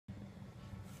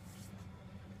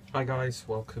Hi guys,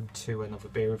 welcome to another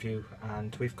beer review,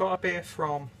 and we've got a beer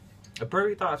from a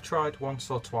brewery that I've tried once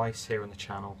or twice here on the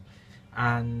channel,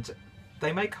 and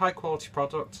they make high quality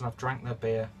products and I've drank their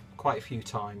beer quite a few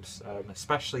times,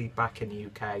 especially back in the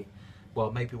UK, well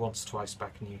maybe once or twice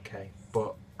back in the UK,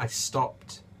 but I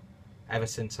stopped ever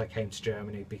since I came to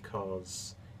Germany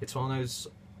because it's one of those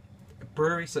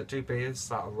breweries that do beers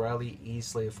that are really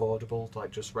easily affordable,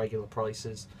 like just regular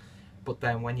prices. But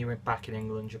then when you're back in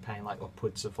England, you're paying like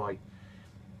upwards of like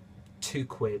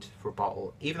 £2 for a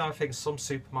bottle. Even though I think some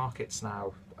supermarkets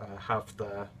now have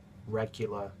their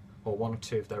regular, or one or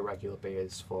two of their regular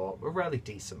beers for a really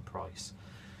decent price.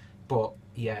 But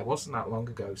yeah, it wasn't that long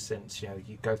ago since, you know,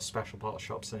 you go to special bottle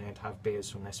shops and you'd have beers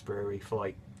from this brewery for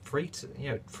like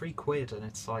 £3, and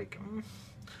it's like,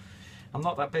 I'm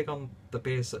not that big on the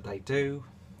beers that they do,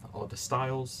 or the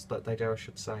styles that they do, I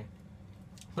should say.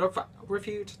 But I've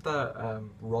reviewed the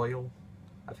Royal,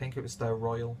 I think it was their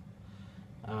Royal,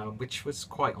 which was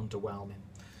quite underwhelming.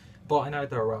 But I know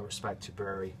they're a well-respected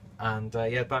brewery. And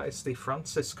yeah, that is the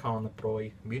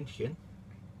Franziskaner-Bräu München.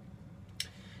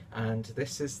 And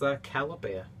this is their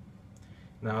Kellerbier.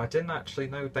 Now, I didn't actually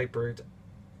know they brewed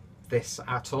this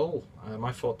at all.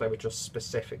 I thought they were just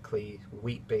specifically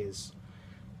wheat beers.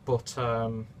 But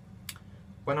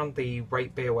went on the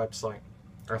Rate Beer website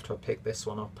after I picked this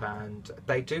one up, and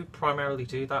they do primarily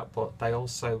do that, but they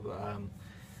also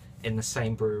in the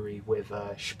same brewery with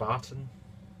Spaten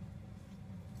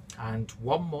and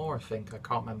one more, I think, I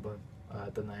can't remember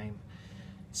the name.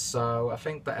 So I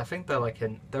think they're like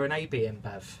they're an AB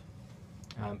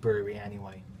InBev brewery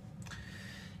anyway.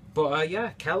 But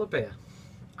yeah, Kellerbier.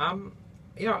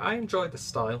 You know, I enjoy the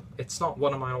style. It's not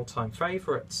one of my all-time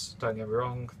favourites, don't get me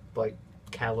wrong, like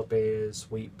Kellerbiers,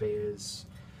 wheat beers,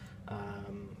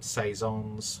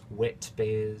 saisons, wit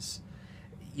beers,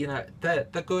 you know, they're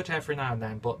good every now and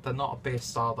then, but they're not a beer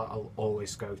style that I'll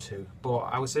always go to. But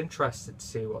I was interested to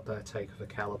see what their take of a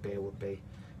Kellerbier would be.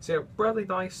 So yeah, really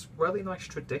nice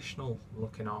traditional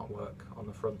looking artwork on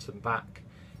the front and back,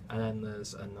 and then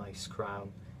there's a nice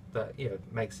crown that, you know,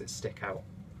 makes it stick out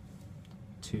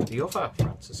to the other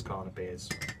Franziskaner beers.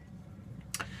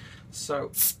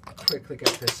 So quickly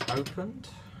get this opened,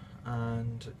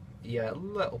 and yeah, a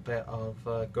little bit of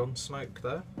gun smoke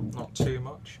there, not too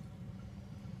much.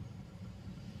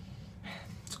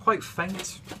 It's quite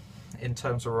faint in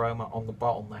terms of aroma on the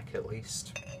bottleneck at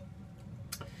least.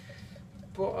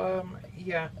 But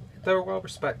yeah, they're a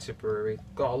well-respected brewery,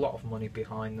 got a lot of money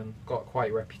behind them, got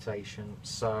quite a reputation,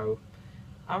 so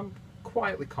I'm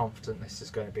quietly confident this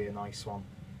is going to be a nice one.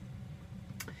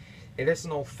 It is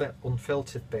an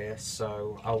unfiltered beer,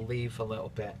 so I'll leave a little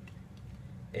bit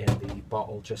in the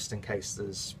bottle just in case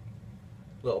there's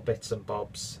little bits and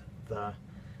bobs there.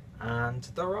 And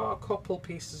there are a couple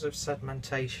pieces of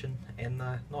sedimentation in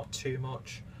there, not too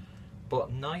much,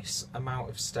 but nice amount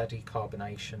of steady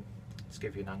carbonation. Let's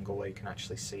give you an angle where you can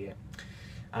actually see it.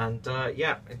 And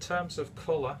yeah, in terms of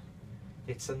colour,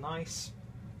 it's a nice,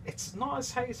 it's not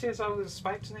as hazy as I was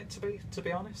expecting it to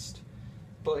be honest,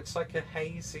 but it's like a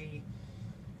hazy,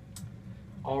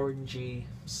 orangey,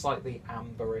 slightly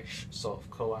amberish sort of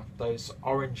colour. Those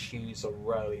orange hues are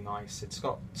really nice. It's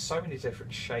got so many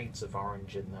different shades of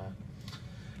orange in there.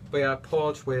 But yeah,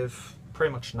 poured with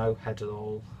pretty much no head at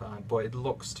all, but it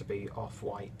looks to be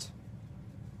off-white.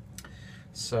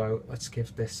 So let's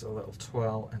give this a little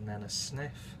twirl and then a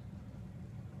sniff.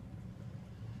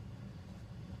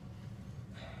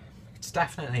 It's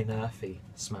definitely an earthy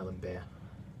smelling beer.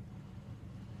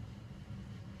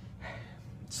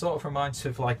 Sort of reminds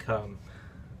me of like I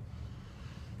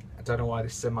don't know why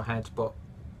this is in my head, but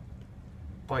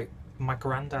like my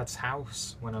granddad's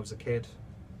house when I was a kid.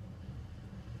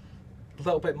 A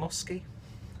little bit musky,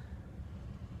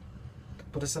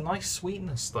 but there's a nice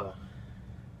sweetness there.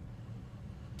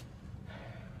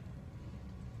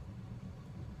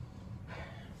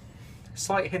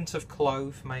 Slight hint of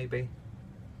clove, maybe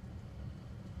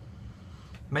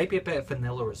a bit of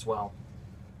vanilla as well.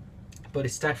 But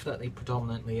it's definitely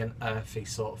predominantly an earthy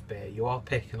sort of beer. You are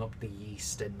picking up the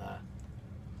yeast in there.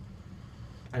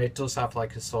 And it does have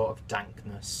like a sort of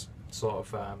dankness,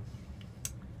 sort of,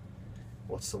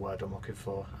 what's the word I'm looking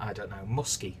for? I don't know,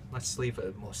 musky. Let's leave it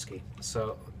at musky.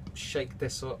 So shake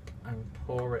this up and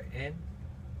pour it in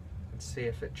and see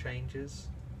if it changes.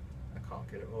 I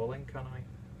can't get it all in, can I?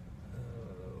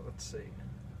 Let's see.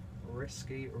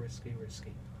 Risky.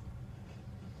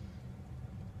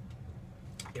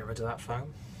 Get rid of that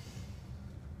foam.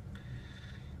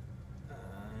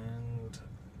 And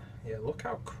yeah, look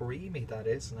how creamy that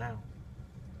is now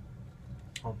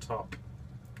on top.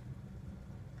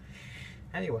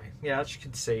 Anyway, yeah, as you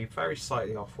can see, very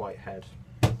slightly off-white head.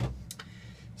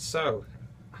 So,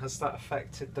 has that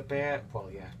affected the beer?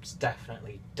 Well, yeah, it's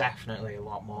definitely a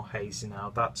lot more hazy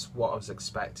now. That's what I was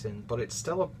expecting, but it's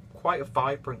still quite a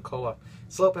vibrant colour.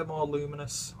 It's a little bit more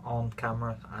luminous on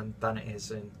camera than it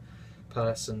is in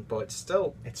person, but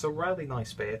it's a really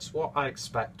nice beer. It's what I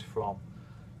expect from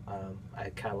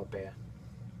a Kellerbier.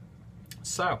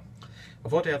 So,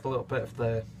 I've already had a little bit of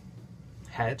the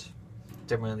head.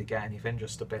 Didn't really get anything,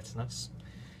 just a bitterness.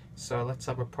 So let's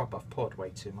have a proper, I've poured way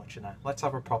too much in there. Let's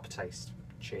have a proper taste.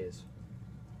 Cheers.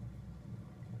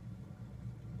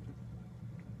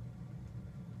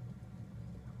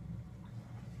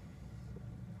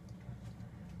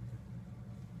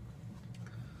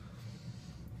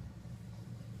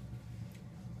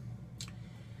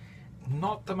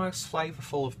 Not the most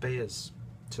flavourful of beers,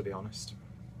 to be honest.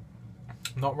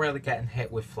 Not really getting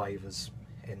hit with flavours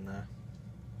in there.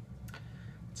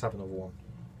 Let's have another one.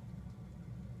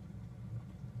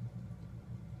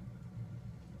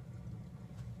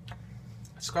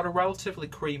 It's got a relatively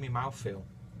creamy mouthfeel.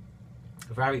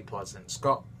 Very pleasant. It's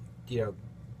got, you know,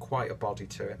 quite a body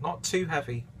to it. Not too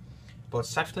heavy, but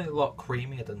it's definitely a lot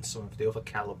creamier than some of the other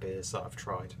Kellerbiers that I've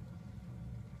tried.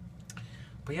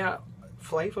 But yeah,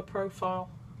 flavour profile.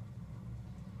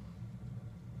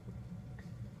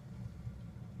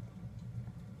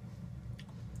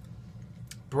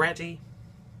 Bready,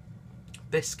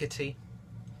 biscuity.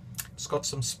 It's got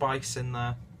some spice in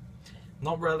there.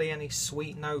 Not really any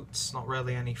sweet notes, not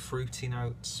really any fruity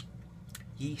notes.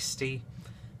 Yeasty,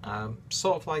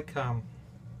 sort of like a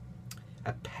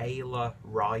paler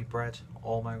rye bread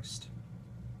almost.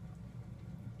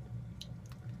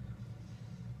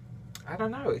 I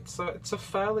don't know, it's a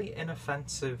fairly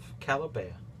inoffensive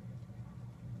Kellerbier.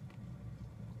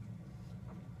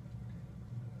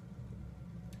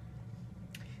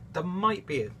 There might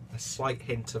be a slight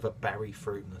hint of a berry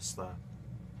fruitness there,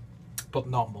 but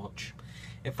not much.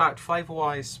 In fact,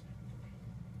 flavour-wise,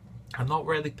 I'm not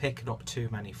really picking up too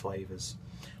many flavours,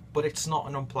 but it's not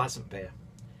an unpleasant beer.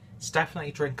 It's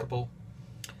definitely drinkable.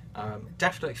 It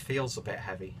definitely feels a bit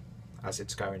heavy as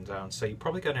it's going down, so you're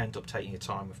probably going to end up taking your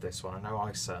time with this one. I know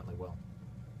I certainly will.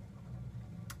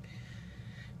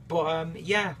 But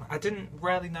yeah, I didn't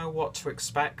really know what to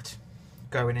expect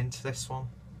going into this one,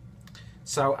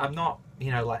 so I'm not, you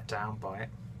know, let down by it.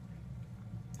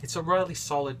 It's a really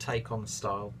solid take on the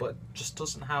style, but just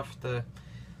doesn't have the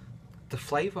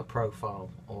flavour profile,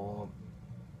 or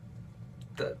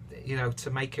the, you know,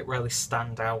 to make it really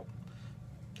stand out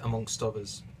amongst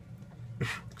others.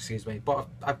 Excuse me, but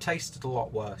I've tasted a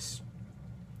lot worse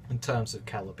in terms of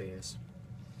Kellerbiers.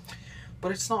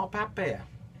 But it's not a bad beer.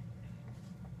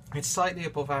 It's slightly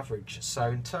above average,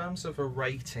 so in terms of a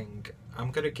rating,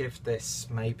 I'm going to give this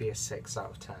maybe a 6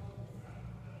 out of 10.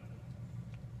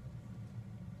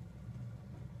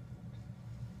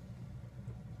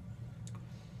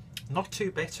 Not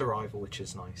too bitter either, which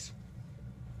is nice.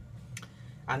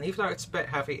 And even though it's a bit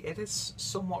heavy, it is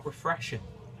somewhat refreshing.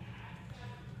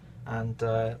 And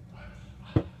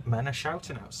men are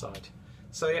shouting outside.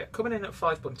 So yeah, coming in at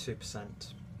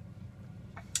 5.2%.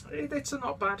 It's a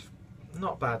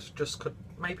not bad. Just could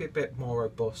maybe a bit more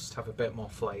robust, have a bit more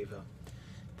flavour.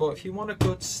 But if you want a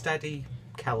good steady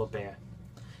Kellerbier,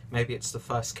 maybe it's the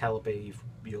first Kellerbier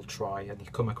you'll try and you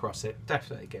come across it,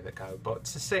 definitely give it a go. But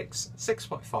it's a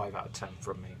 6.5 out of 10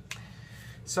 from me.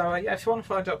 So yeah, if you want to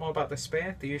find out more about this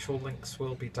beer, the usual links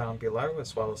will be down below,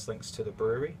 as well as links to the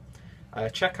brewery.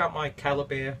 Check out my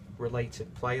Kellerbier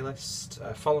related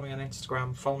playlist. Follow me on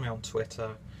Instagram, follow me on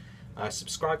Twitter.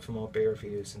 Subscribe for more beer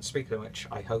reviews, and speaking of which,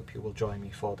 I hope you will join me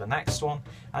for the next one.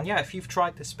 And yeah, if you've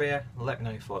tried this beer, let me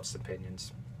know your thoughts and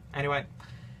opinions. Anyway,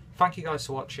 thank you guys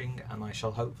for watching, and I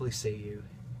shall hopefully see you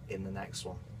in the next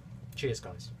one. Cheers,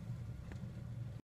 guys.